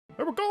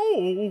Here we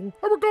go.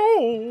 Here we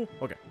go.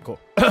 Okay, cool.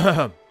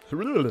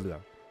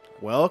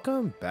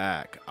 Welcome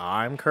back.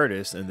 I'm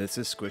Curtis, and this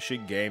is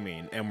Squishy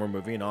Gaming, and we're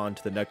moving on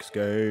to the next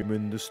game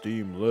in the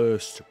Steam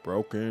list.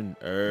 Broken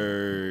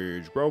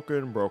Age.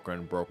 Broken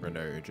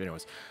Age.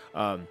 Anyways,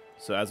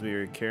 so as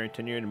we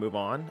continue to move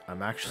on, we're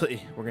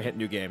gonna hit a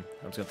new game.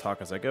 I'm just gonna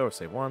talk as I go.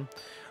 Save one.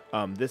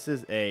 This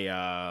is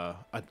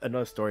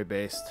another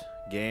story-based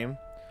game.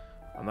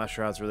 I'm not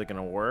sure how it's really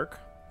gonna work.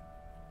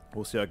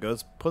 We'll see how it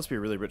goes. It's supposed to be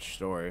a really rich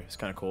story. It's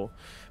kind of cool,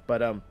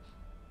 but I'm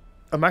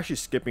actually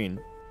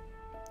skipping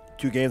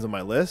 2 games on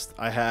my list.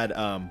 I had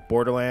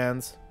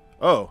Borderlands.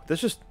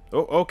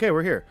 Okay,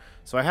 we're here.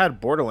 So I had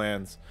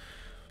Borderlands,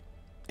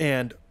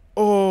 and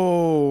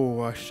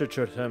I should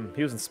show him.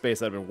 He was in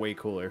space. That'd been way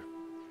cooler.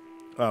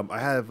 I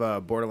have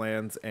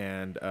Borderlands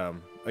and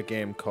a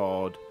game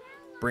called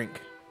Brink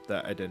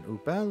that I didn't.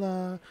 Ooh,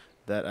 Bella.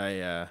 That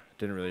I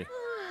didn't really.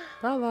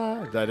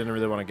 Bella. That I didn't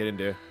really want to get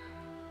into.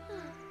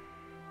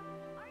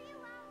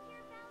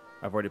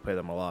 I've already played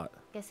them a lot.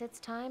 Guess it's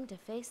time to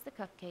face the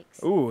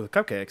cupcakes. Ooh, the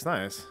cupcakes,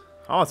 nice.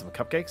 I want some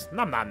cupcakes.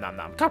 Nom nom nom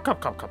nom.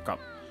 Cup.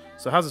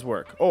 So how's this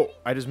work? Oh,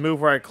 I just move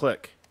where I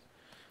click.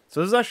 So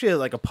this is actually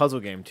like a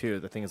puzzle game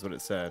too. I think is what it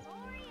said.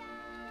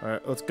 All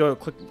right, let's go.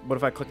 Click. What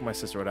if I click my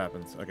sister? What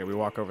happens? Okay, we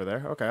walk over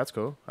there. Okay, that's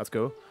cool. That's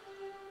cool.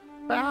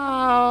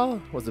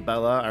 Belle. Was it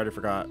Bella? I already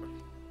forgot.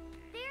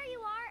 There you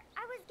are.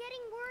 I was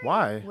getting worried.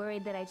 Why?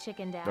 Worried that I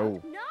chickened out?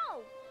 No.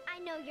 No, I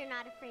know you're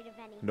not afraid of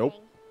anything. Nope.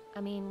 I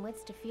mean,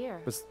 what's to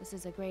fear? This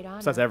is a great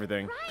honor. That's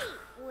everything.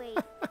 Right. Wait,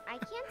 I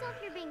can't tell if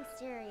you're being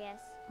serious.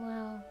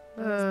 Well,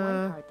 there's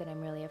one part that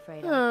I'm really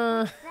afraid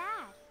of. What's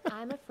that?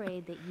 I'm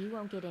afraid that you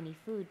won't get any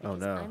food Oh, because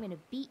no. I'm gonna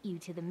beat you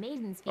to the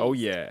maiden's feast. Oh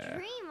yeah.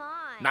 Dream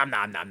on. Nom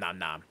nom nom nom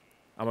nom.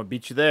 I'm gonna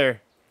beat you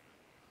there,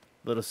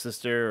 little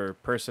sister or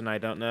person I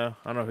don't know.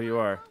 I don't know who you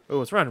are. Oh,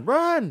 let's run!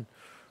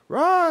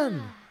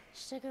 Run!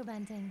 Sugar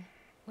bunting,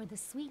 where the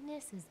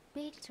sweetness is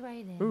baked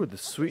right in. Ooh, the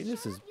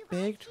sweetness is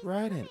baked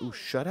right in. Ooh,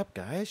 shut up,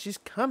 guys. She's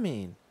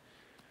coming.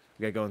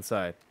 We gotta go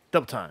inside.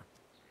 Double time.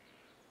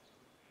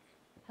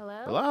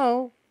 Hello?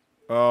 Hello?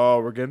 Oh,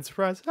 we're getting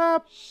surprised.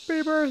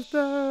 Happy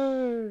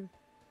birthday!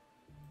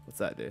 What's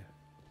that do?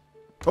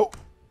 Oh!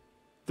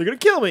 They're gonna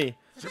kill me!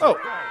 Oh!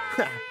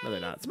 No, they're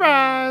not.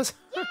 Surprise!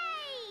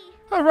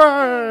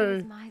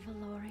 Hooray! My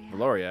Valoria.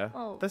 Valoria?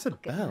 Oh, That's a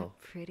look at bell. my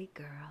pretty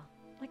girl.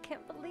 I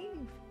can't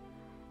believe.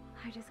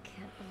 I just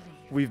can't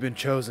believe. We've been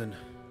chosen.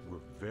 We're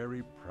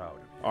very proud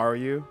of you. Are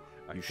you?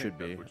 I You think should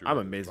be. that's what you're I'm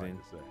really amazing. trying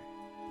to say.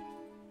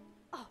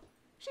 Oh,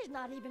 she's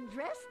not even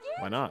dressed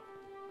yet. Why not?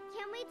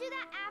 Can we do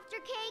that after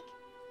cake?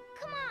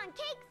 Come on,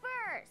 cake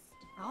first.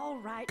 All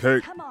right.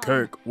 Cake, come on.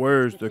 cake,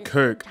 where's the Get this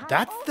cake? time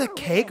That's the over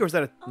cake, or with. is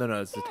that a...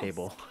 No, it's the Yes,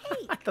 table.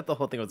 cake. I thought the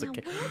whole thing was a Now,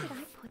 cake. where did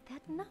I put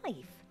that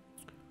knife?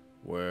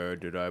 Where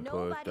did I put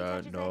Nobody that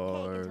touches that cake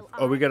knife? until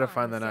Oh, we I gotta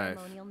find find the the knife.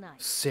 ceremonial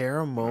knife.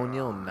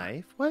 Ceremonial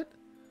knife? What?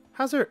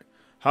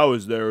 How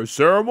is there a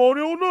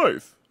ceremonial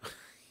knife?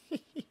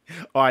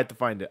 Oh, I had to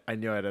find it. I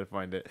knew I had to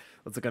find it.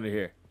 Let's look under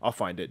here. I'll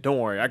find it. Don't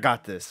worry. I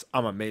got this.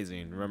 I'm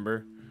amazing.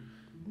 Remember?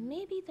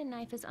 Maybe the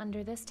knife is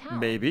under this towel.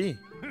 Maybe.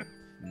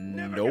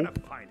 Never Nope.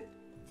 gonna find it.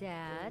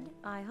 Dad,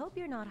 I hope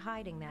you're not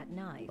hiding that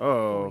knife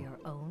Oh. for your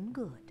own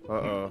good.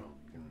 Uh-oh.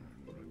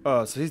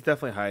 Oh, so he's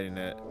definitely hiding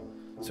it.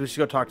 So we should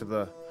go talk to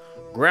the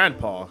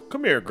grandpa.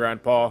 Come here,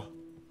 grandpa.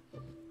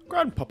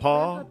 Grandpa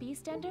Grandpapa.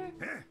 Beastender?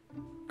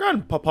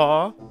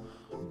 Grandpapa.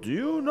 Do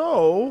you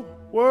know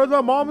where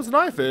the mom's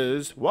knife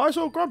is? Why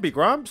so grumpy,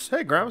 Gramps?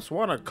 Hey, Gramps,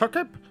 want a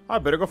cupcake? I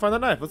better go find the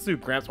knife. Let's do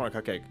Gramps want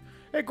a cupcake.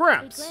 Hey, Hey,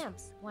 Gramps.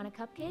 Gramps, want a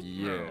cupcake?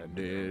 Yeah,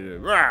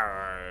 dude.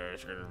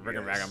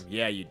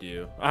 Yeah, you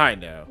do. I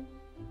know.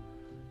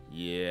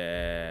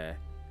 Yeah.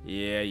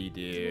 Yeah, you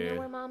Do you know do.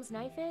 where Mom's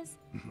knife is?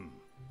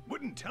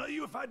 Wouldn't tell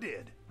you if I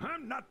did.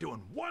 I'm not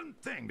doing one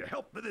thing to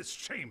help with this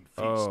shame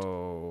feast.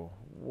 Oh.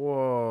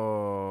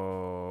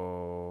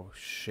 Whoa.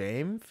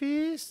 Shame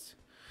feast?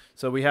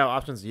 So we have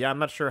options. Yeah, I'm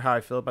not sure how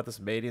I feel about this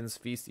Maiden's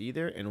Feast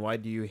either. And why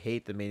do you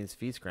hate the Maiden's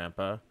Feast,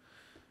 Grandpa?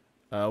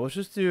 Let's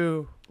just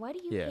do... Why do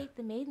you Yeah. hate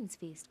the Maiden's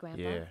Feast,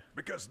 Grandpa? Yeah.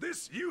 Because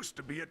this used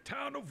to be a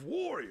town of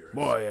warriors.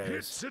 Warriors.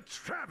 It's a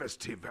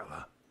travesty,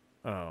 Bella.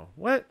 Oh.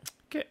 What?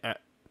 Who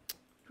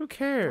Why'd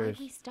cares?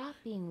 we stop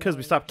being Because we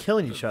worried? stopped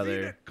killing each Vina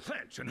other.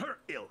 Clench and her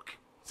ilk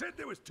said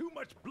there was too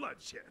much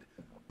bloodshed.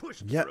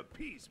 Pushed Yeah. for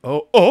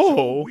appeasement.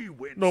 Oh. we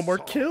went No more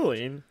soft.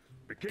 killing.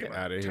 Became Get a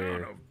outta town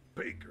here. of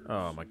bakers.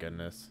 Oh my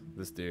goodness.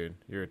 This dude.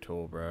 You're a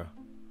tool, bro.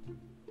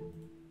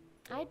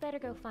 I'd better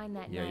go find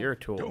that Yeah, knife. you're a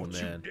tool, Don't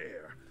man. you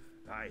dare.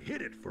 I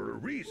hid it for a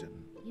reason.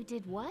 You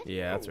did what?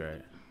 Yeah, that's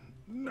right.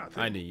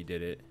 Nothing. I knew you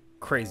did it.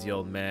 Crazy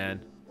old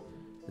man.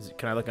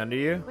 Can I look under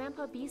you?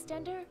 Grandpa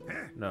Beastender?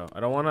 No, I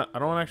don't wanna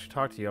actually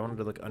talk to you. I wanted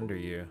to look under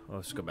you. Oh,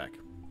 let's go back.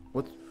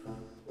 What?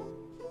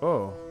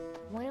 Oh.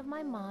 One of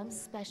my mom's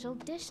special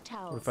dish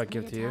towels. What if I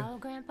give Need it a to you? towel,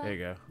 Grandpa? There you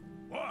go.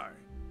 Why?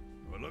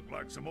 Do I look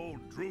like some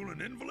old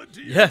drooling invalid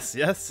to you? Yes,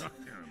 yes.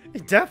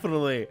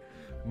 Definitely.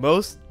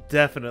 Most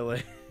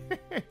definitely.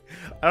 I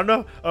don't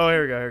know. Oh,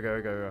 here we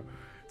go.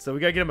 So we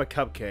gotta get him a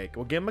cupcake.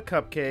 We'll give him a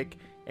cupcake.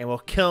 and we'll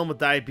kill him with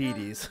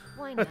diabetes.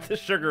 Why With not? the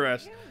sugar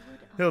rush.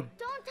 He'll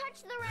Don't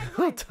touch the red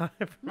he'll ones. die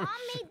from Mom a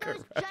made sugar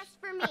those rush. just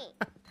for me.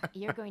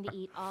 You're going to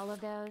eat all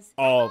of those?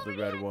 All the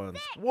red ones.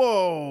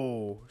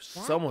 Whoa! That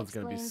Someone's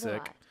gonna be explains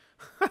sick.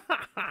 a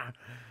lot.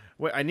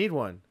 Wait, I need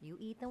one. You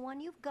eat the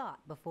one you've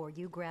got before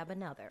you grab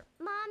another.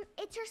 Mom,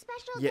 it's her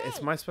special Yeah, day.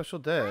 it's my special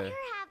Let day. her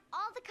have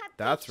all the cupcakes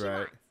That's she right.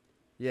 wants,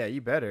 Yeah, you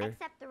better.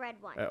 except the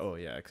red ones. Oh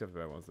yeah, except for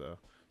the red ones though.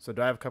 So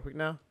do I have a cupcake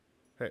now?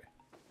 Hey,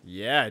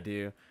 yeah, I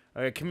do.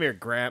 Okay, come here,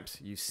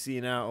 Gramps. You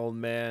senile old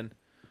man.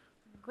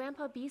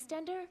 Grandpa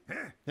Beastender?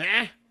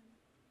 Eh? You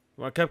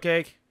want a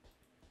cupcake?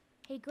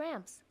 Hey,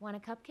 Gramps, want a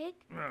cupcake?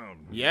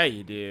 Yeah,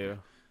 you do.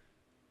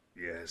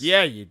 Yes.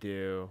 Yeah, you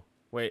do.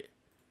 Wait.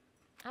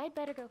 I'd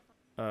better go.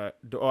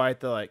 Do I have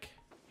to like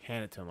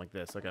hand it to him like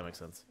this? Okay, that makes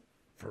sense.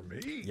 For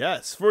me?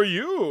 Yes, for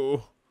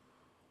you.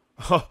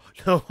 Oh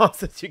no, Mom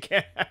says you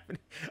can't have it.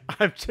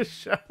 I'm just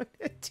showing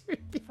it to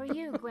you. For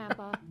you,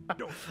 Grandpa.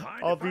 Don't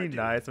mind I'll if I be do.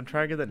 nice. I'm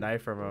trying to get the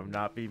knife from him,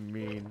 not be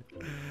mean.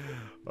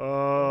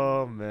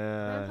 Oh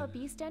Grandpa man.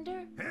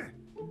 Beastender?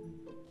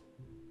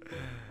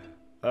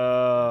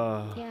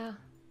 Yeah,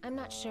 I'm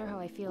not sure how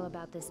I feel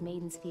about this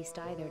Maiden's Feast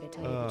either, to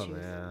tell you the Oh truth.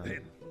 man.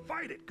 Then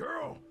fight it,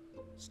 girl.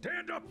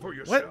 Stand up for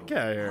yourself. What? Get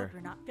out of Hope here.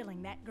 you're not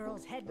filling that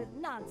girl's head with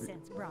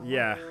nonsense, bro.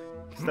 Yeah.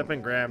 Step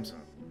in, Grams.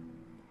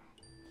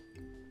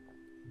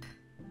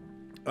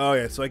 Oh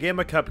yeah, so I gave him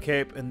a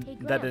cupcake and Hey,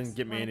 that Gramps, didn't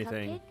get me want a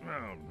anything.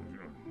 cupcake?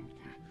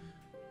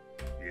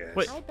 Yes.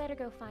 Wait. I'd better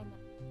go find them.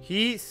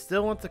 He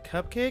still wants a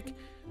cupcake?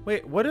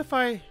 Wait, what if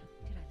I... Did I leave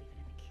it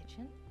in the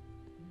kitchen?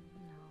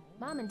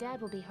 No. Mom and Dad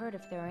will be hurt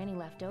if there are any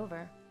left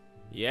over.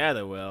 Yeah,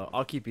 they will.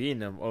 I'll keep eating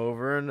them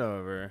over and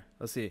over.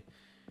 Let's see.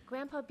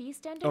 Grandpa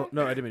Beastender? Oh,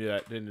 no, I didn't do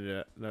that. Didn't do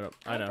that. No.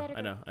 I I know, better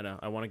I know, go. I know.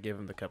 I want to give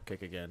him the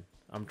cupcake again.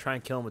 I'm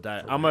trying to kill him with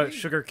that. I'm a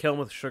sugar kill him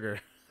with sugar.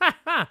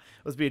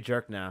 Let's be a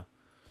jerk now.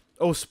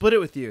 Oh, split it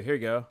with you. Here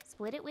you go.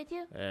 Split it with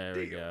you? There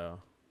we Deal. go.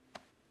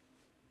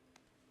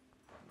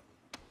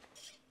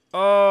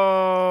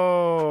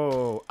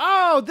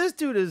 Oh, this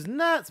dude is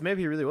nuts.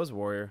 Maybe he really was a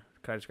warrior.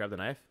 Can I just grab the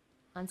knife?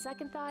 On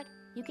second thought,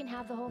 you can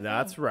have the whole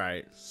That's thing.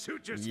 right.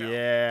 Suit yourself.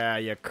 Yeah,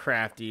 you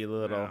crafty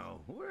little. Now,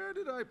 where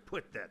did I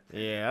put that thing?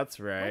 Yeah, that's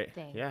right.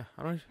 thing? Yeah,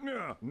 I don't.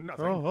 No,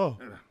 nothing. Oh.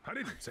 I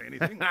didn't say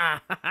anything.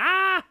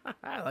 I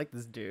like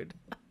this dude.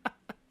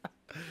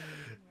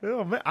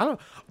 Oh man, I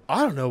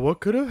don't know what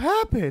could have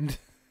happened.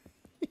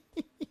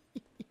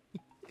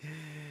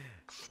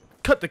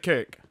 Cut the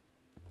cake.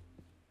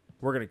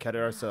 We're gonna cut it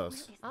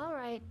ourselves. All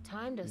right,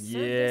 time to serve this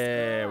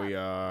Yeah, girl we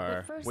up. are.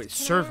 But first, Wait, can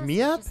I serve ask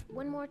me up? just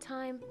one more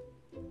time.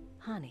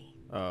 Honey,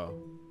 Oh,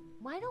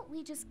 Why don't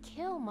we just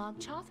kill Mog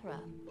Chothra?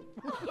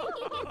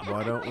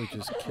 why don't we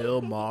just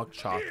kill Mog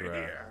Chothra?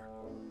 Here.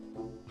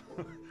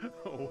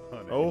 Oh,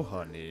 honey. Oh,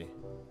 honey.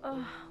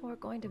 Oh, we're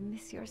going to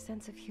miss your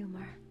sense of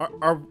humor.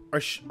 Are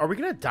we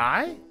gonna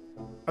die?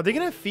 Are they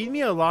gonna feed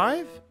me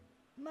alive?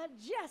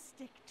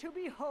 majestic to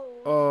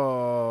behold,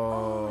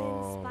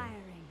 Oh.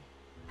 awe-inspiring,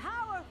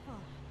 powerful,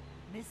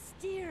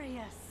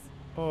 mysterious.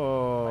 But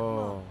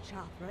Oh. Mog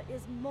Chothra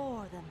is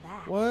more than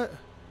that. What?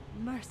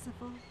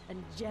 Merciful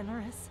and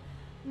generous,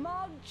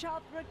 Mog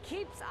Chothra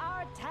keeps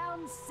our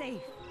town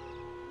safe.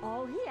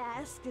 All he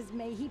asks is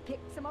may he pick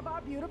some of our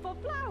beautiful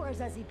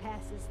flowers as he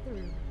passes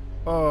through.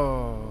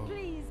 Oh.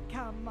 Please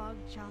come, Mog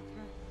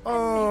Chothra.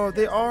 Oh,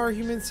 they are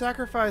human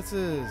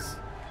sacrifices.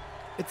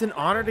 It's an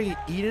honor to get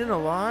eaten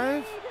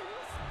alive?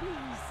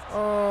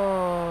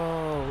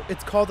 Oh.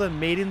 It's called a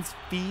maiden's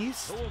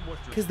feast? Show 'em what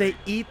you're Because they made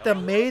of. eat the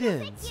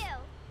maidens. Thank you.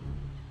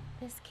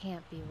 This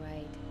can't be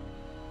right.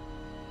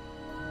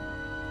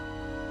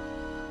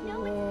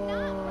 No, it's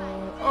not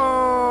right.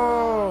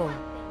 Oh. One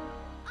thing,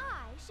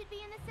 I should be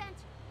in the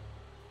center.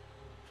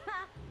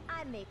 Ha!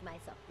 I make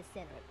myself the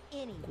center of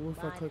any What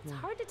if I line. click It's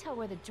more? hard to tell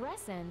where the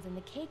dress ends and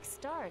the cake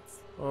starts.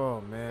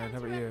 Oh man, how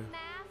about Center you? of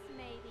mass,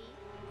 maybe.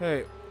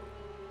 Hey.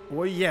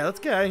 Well, yeah, let's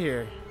get out of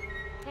here.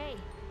 Hey,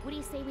 what do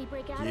you say we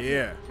break out of Yeah.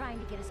 here? Trying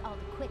to get us all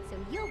to quit so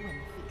you'll win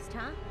the feast,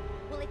 huh?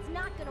 Well, it's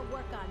not gonna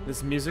work on me.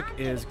 This music I'm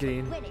gonna is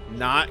getting win it, baby.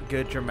 not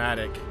good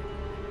dramatic.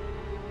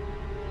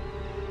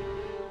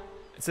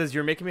 It says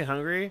you're making me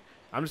hungry.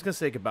 I'm just gonna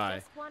say goodbye.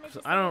 Just wanted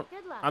 'Cause to I say don't.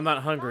 good luck. I'm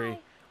not hungry. Bye.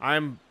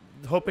 I'm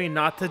hoping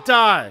not to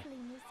die. Lovely,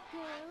 Miss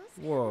Girls.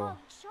 Whoa. Mog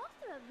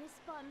Chothra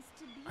responds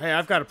to these. Hey,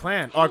 I've got a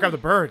plan. Oh, I got the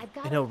bird, I've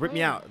got and a he'll rip me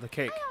plan. out the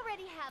cake. I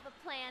already have a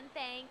plan,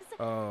 thanks.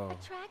 Oh.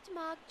 Attract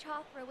Mog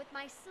Chothra with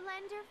my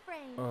slender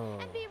frame Oh.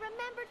 and be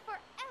remembered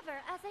forever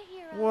as a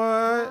hero.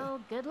 What?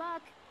 Well, good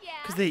luck. Yeah.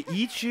 Because they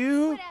eat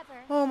you?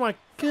 Whatever. Oh my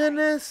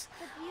goodness.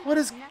 The beauty What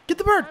is? of nothing. Get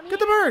the bird. I'm Get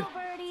the here, bird.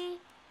 little birdie.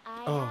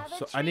 I Oh, have a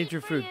so I need treat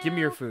your for food. Give me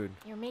your you. food.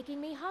 You're making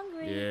me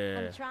hungry. Yeah.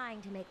 I'm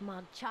trying to make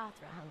Mog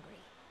Chothra hungry.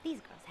 These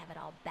girls have it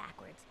all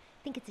backwards.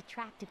 Think it's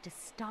attractive to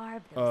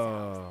starve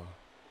themselves. Oh. Want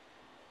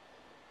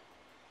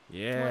to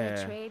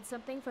Yeah. trade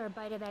something for a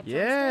bite of that drumstick?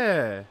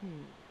 Yeah.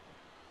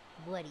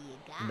 What do you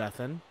got?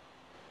 Nothing.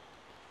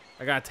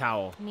 I got a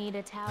towel. Need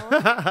a towel?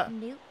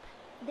 Nope.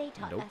 They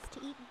taught Nope. us to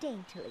eat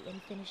daintily in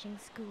finishing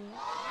school.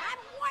 I'm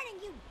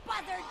warning you,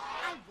 buzzard!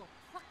 I will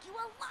pluck you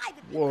alive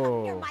if you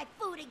come near Whoa. my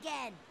food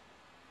again.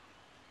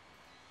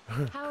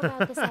 How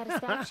about the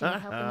satisfaction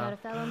of helping out a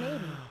fellow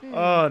maiden?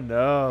 Oh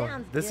no.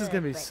 Sounds This is good,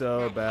 gonna be but so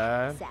not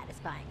bad. as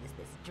satisfying as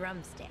this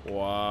drumstick.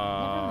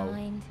 Wow. Never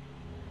mind.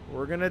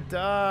 We're gonna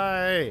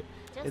die.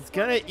 Just It's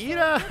gonna wanted to eat say good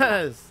luck.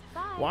 us.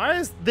 Bye. Why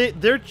is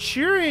they're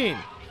cheering?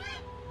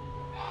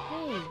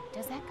 Hey,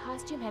 does that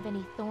costume have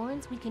any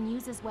thorns we can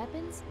use as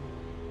weapons?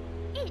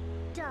 It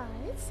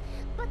does,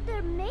 but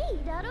they're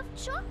made out of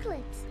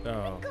chocolate.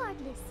 Oh.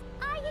 Regardless,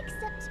 I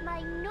accept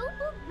my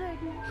noble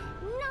burden,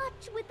 not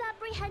with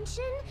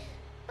apprehension,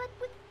 but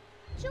with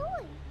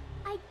joy.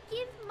 I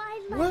give my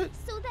life What?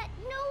 so that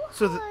no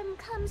So harm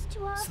comes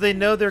to us. So they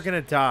know they're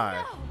gonna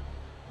die. No,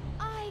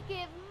 I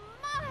give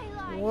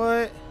my life.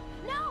 What?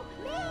 No,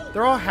 me.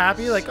 They're all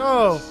happy, like,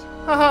 oh,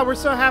 haha, we're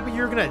so happy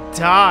you're gonna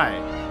die.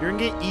 You're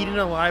gonna get eaten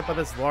alive by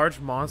this large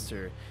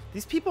monster.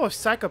 These people are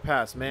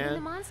psychopaths, When the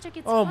man. monster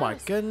gets Oh close, my you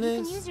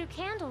goodness. can use your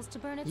candles to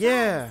burn its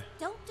Yeah. eyes.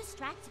 Don't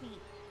distract me.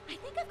 I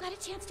think I've got a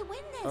chance to win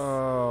this.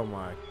 Oh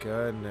my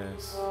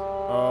goodness.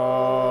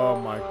 Oh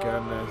my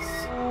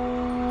goodness.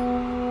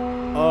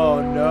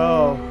 Oh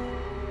no.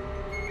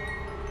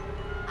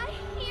 I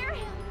hear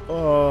him.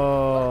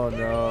 Oh There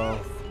no. he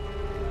is.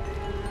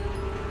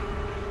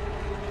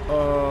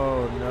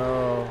 Oh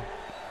no.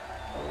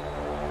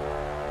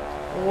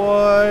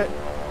 What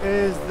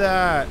is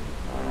that?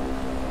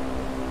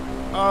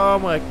 Oh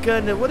my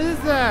goodness, what is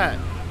that?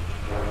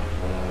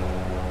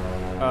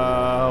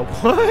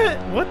 What?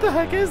 What the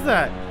heck is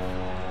that?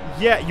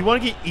 Yeah, you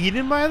want to get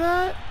eaten by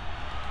that?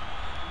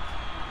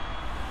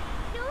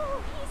 No,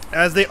 he's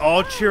As they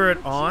all cheer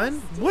it on?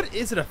 What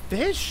is it, a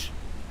fish?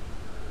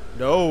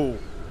 No.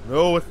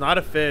 No, it's not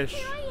a fish.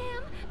 Here I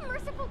am,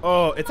 merciful.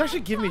 Oh, it's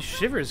actually giving me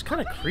shivers.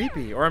 Kind of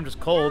creepy. Or I'm just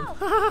cold.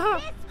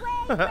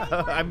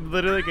 I'm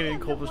literally getting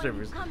cold with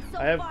shivers.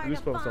 I have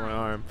goosebumps on my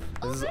arm.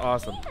 This is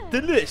awesome.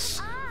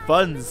 Delish!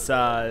 Fun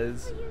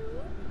size.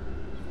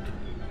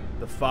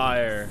 The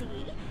fire. See?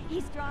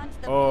 He's drawn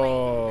to the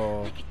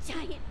Oh. flame like a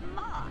giant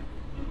moth.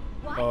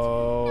 What?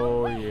 Oh,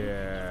 No way.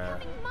 yeah.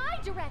 He's coming my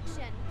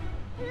direction.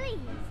 Please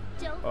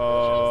don't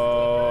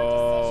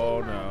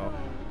Oh, be hasty in our no.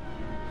 decision,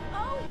 my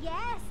lord. Oh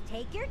yes,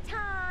 take your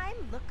time,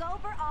 look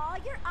over all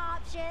your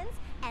options,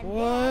 and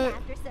What? then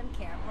after some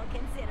careful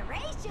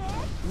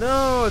consideration.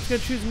 No, it's gonna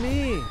choose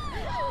me.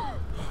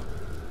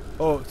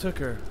 Oh, it took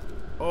her.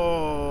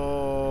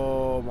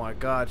 Oh my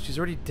god, she's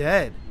already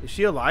dead. Is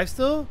she alive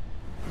still?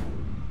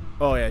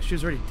 Oh yeah, she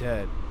was already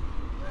dead.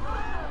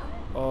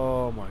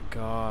 Oh my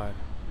god.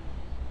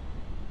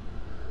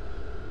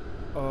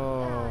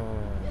 Oh.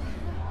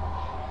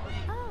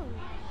 Oh.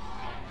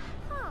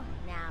 Huh.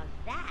 Now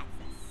that's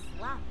a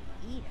sloppy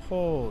eater.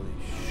 Holy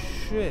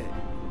shit.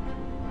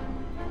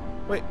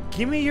 Wait,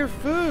 give me your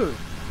food.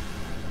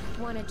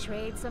 Want to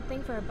trade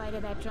something for a bite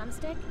of that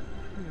drumstick?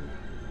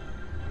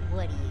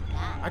 What do you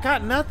got? I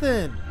got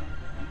nothing.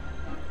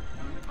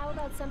 How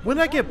about something When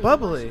did I get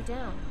bubbly to wash bubbly?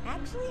 you down?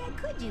 Actually, I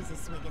could use a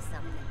swig of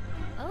something.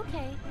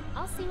 Okay,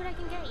 I'll see what I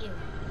can get you.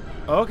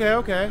 Okay,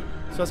 okay.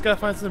 So let's gotta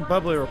find something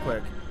bubbly real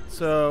quick.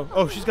 So,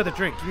 oh, she's got the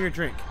drink. Give me your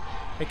drink.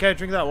 Hey, can I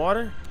drink that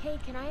water? Hey,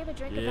 can I have a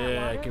drink of that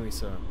Yeah, water? give me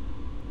some.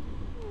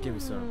 Give me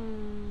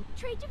some.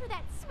 Trade you for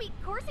that sweet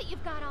corset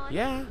you've got on.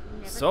 Yeah,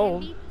 Never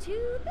sold. Can be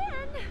too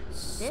thin.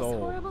 This Sold.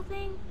 horrible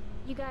thing?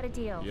 You got a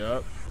deal.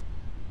 Yep.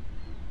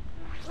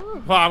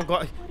 Ooh, Well, I'm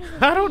glad.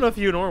 I don't know if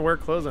you normally wear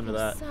clothes under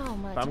there's that. so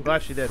much. But I'm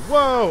glad she did.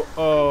 Whoa!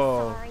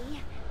 Oh. Sorry,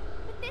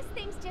 but this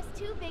thing's just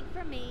too big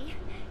for me.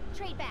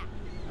 Trade back.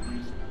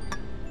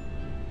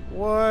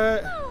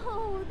 What?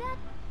 Oh, that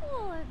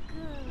poor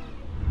girl.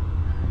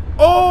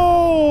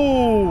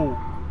 Oh!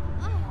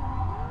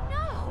 Oh,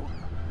 no.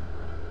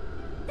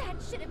 That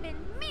should have been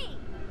me.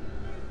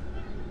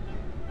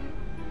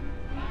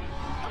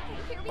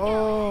 Okay, here we go.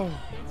 Oh.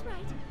 That's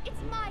right.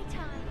 It's my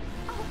time.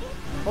 Oh,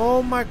 it's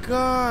Oh my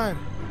god.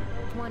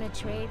 Want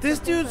to trade? This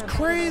something dude's for a bite of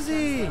that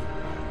crazy. drumstick?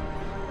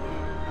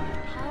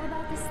 How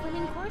about the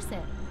slimming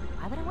corset?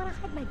 Why would I want to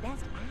hide my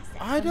best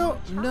asset? I from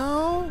don't Chop?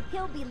 know.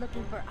 He'll be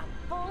looking for a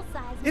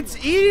full-size. It's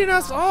meal. eating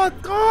us all.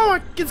 Oh,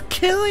 it's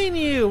killing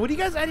you. What are you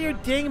guys out of your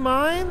dang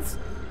minds?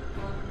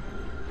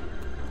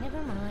 Never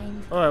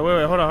mind. All right,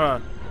 wait, hold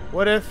on.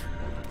 What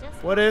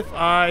if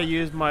I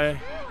use my true.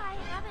 I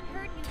haven't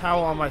heard you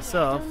towel say on that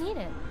myself? Don't need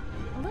it.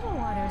 A little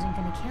water isn't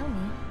gonna kill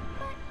me.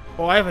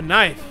 Oh, I have a yet.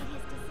 knife. Made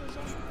his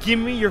decision. Give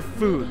me your Need a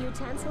food.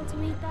 utensil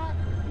to eat that?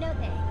 No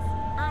thanks.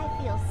 I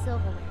feel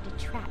silverware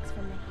detracts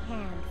from the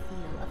hand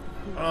feel of the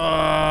food.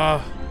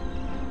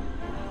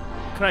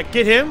 Can I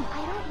get him?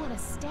 I don't want to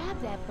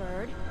stab that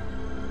bird.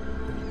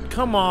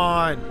 Come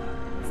on.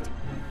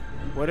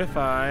 What if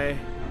I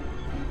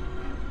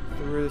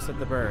threw this at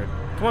the bird?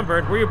 Come on,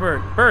 bird. Where you,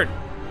 bird? Bird!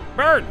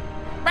 Bird!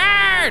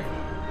 Bird!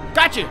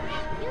 Got you!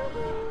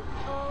 Yoo-hoo!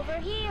 Over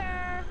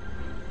here.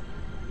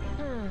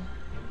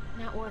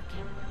 Not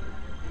working.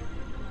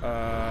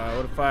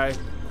 What if I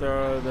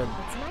throw the...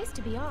 It's nice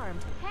to be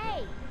armed.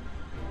 Hey,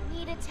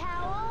 need a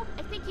towel?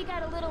 I think you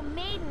got a little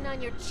maiden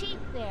on your cheek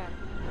there.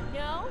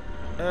 No?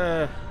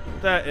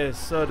 That is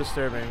so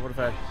disturbing. What if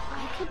I...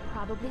 I could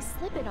probably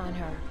slip it on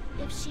her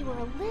if she were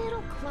a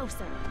little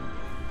closer.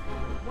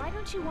 Why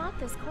don't you want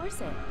this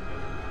corset?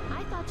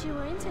 I thought you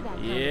were into that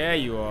kind of Yeah,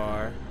 thing. you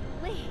are.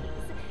 Please.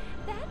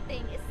 That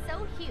thing is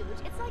so huge,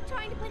 it's like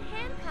trying to put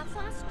handcuffs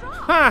on a straw.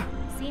 Ha!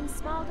 Seems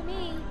small to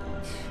me.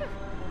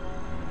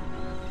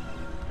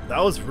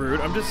 That was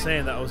rude. I'm just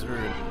saying that was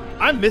rude.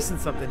 I'm missing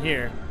something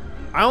here.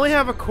 I only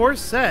have a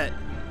corset.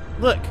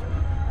 Look,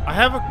 I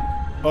have a...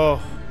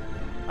 Oh.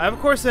 I have a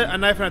corset, a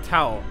knife, and a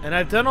towel. And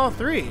I've done all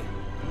three.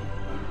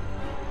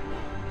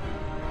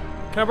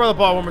 Can I borrow the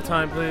ball one more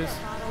time, please?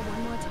 Bottle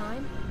one more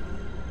time.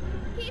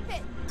 Keep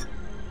it.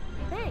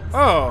 Thanks.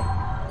 Oh.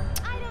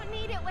 I don't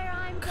need it where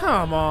I'm going.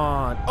 Come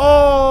on.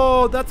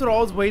 Oh, that's what I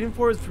was waiting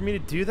for, is for me to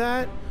do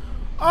that?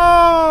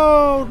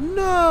 Oh,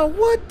 no.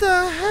 What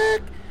the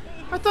heck?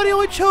 I thought he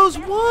only chose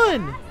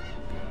one.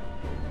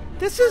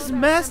 This is How about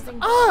messed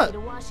something jelly up. to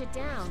wash it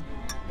down?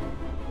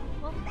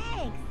 Well,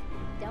 thanks.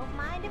 Don't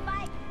mind if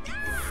I...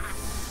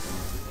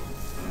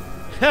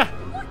 Ha!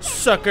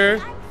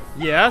 Sucker.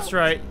 Yeah, that's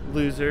right,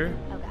 loser.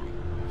 Oh, God.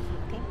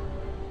 Okay.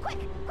 Quick,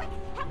 quick.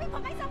 Help me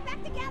put myself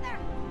back together.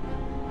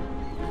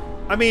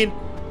 I mean,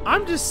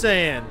 I'm just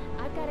saying.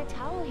 I've got a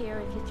towel here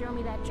if you throw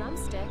me that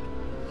drumstick.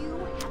 You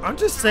have I'm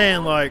just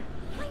saying, like,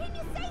 Why didn't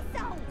you say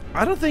so?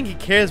 I don't think he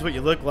cares what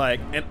you look like,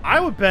 and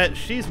I would bet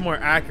she's more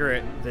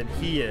accurate than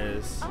he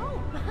is. Oh.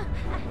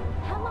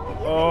 How long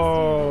have you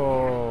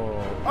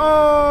Oh.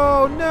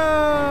 Oh,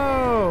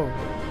 no.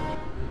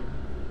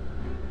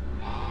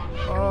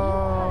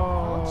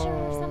 vulture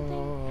or something?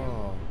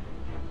 Oh.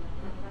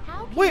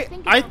 How can you Wait,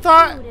 think I about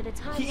thought food at a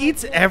time he like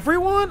eats this?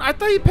 everyone? I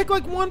thought he picked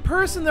like one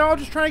person. They're all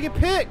just trying to get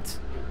picked.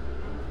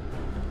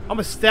 I'm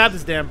gonna stab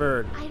this damn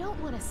bird. I don't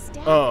want to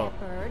stab Oh.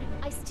 that bird.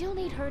 I still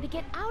need her to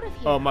get out of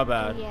here. Oh, my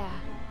bad. Yeah,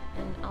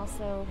 and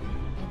also,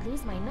 I'd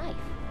lose my knife.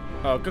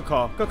 Oh, good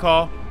call. Good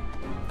call.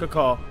 Good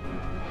call.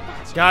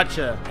 Gotcha.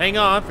 Gotcha. Hang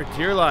on for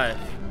dear life.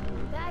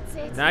 That's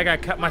it. Now I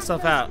gotta cut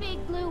myself Those out.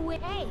 Big blue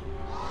hey,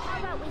 how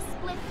about we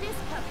split this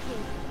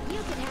cupcake? You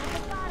can have the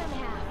bottom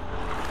half.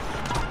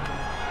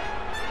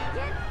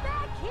 Get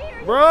back here!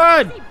 you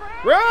Run! crazy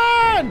brat!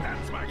 Run!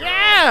 That's my girl.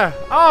 Yeah!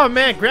 Oh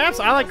man, Gramps,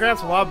 I like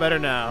Gramps a lot better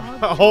now.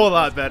 A whole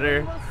lot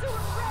better. We'll soon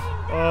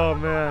rain down Oh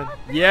from man. above.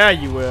 Yeah,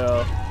 you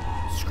will.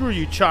 Screw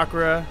you,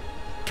 Chakra.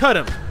 Cut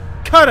him.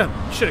 Cut him.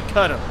 You should have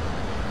cut him.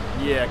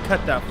 Yeah,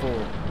 cut that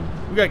fool.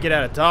 We gotta get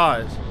out of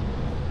Dodge.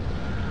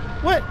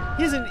 What?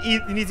 He doesn't eat.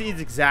 He needs to eat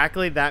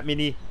exactly that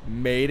many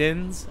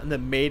maidens. And the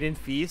maiden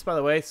feast, by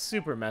the way,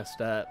 super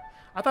messed up.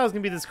 I thought it was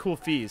gonna be this cool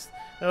feast.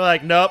 They're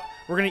like, nope,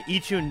 we're gonna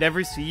eat you and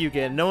never see you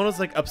again. No one was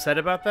like upset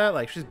about that.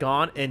 Like, she's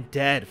gone and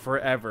dead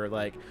forever.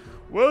 Like,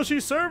 well, she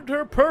served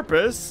her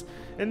purpose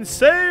and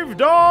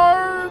saved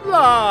our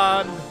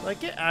land.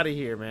 Like, get out of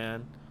here,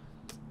 man.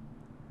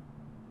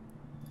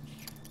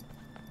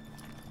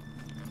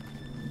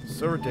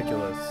 So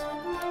ridiculous.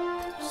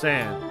 Just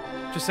saying.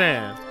 Just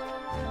saying.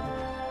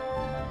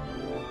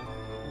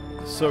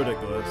 So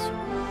ridiculous.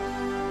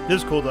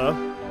 This is cool though.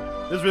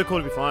 This is really cool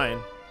to be flying.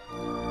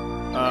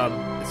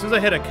 As soon as I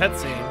hit a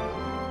cutscene,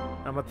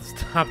 I'm about to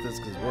stop this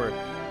because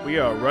we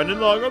are running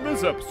long on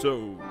this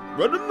episode.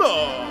 Running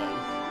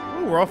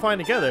long. Ooh, we're all flying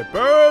together.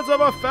 Birds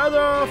of a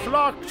feather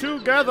flock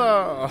together.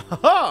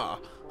 Ha!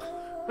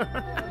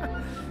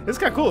 This is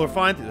kind of cool. We're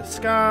flying through the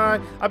sky.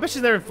 I bet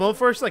she's never flown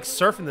before. She's like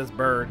surfing this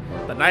bird.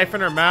 The knife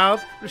in her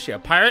mouth. Is she a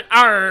pirate?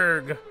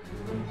 Arg!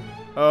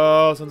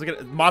 Oh,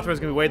 Mothra's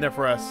gonna be waiting there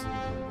for us.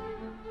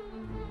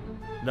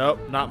 Nope,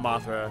 not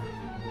Mothra.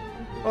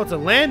 Oh, it's a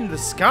land in the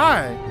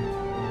sky.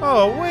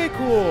 Oh, way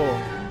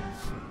cool.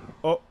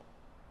 Oh.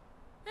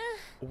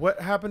 What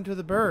happened to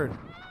the bird?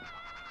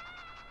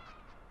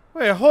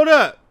 Wait, hold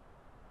up.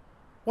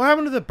 What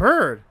happened to the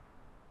bird?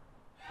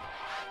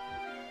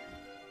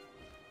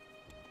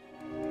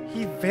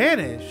 He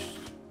vanished.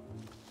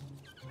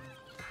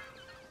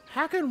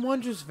 How can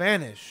one just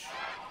vanish?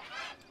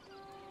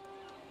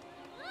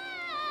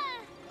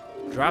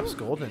 Drops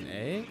golden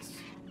eggs?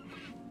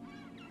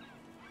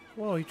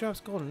 Whoa, he drops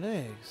golden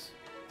eggs.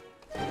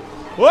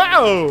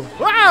 Whoa!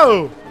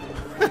 Whoa!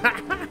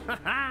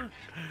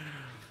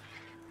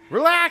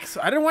 Relax!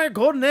 I didn't want your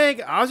golden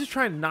egg. I was just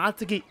trying not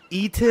to get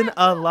eaten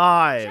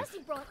alive. Jessie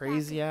brought back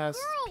Crazy a ass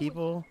girl.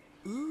 people.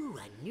 Ooh,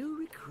 a new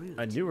recruit.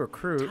 A new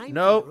recruit? Time for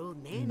Nope. your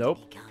old man to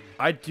Nope. become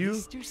I do.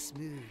 Mr.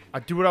 Smooth. I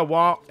do what I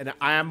want, and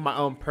I am my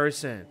own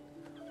person.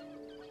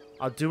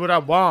 I'll do what I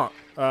want.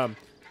 But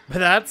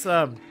that's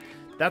all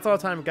the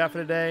time we got for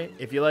today.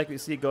 If you like what you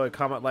see, go ahead,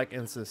 comment, like,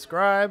 and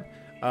subscribe.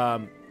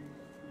 We'll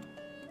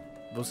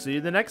see you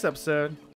in the next episode.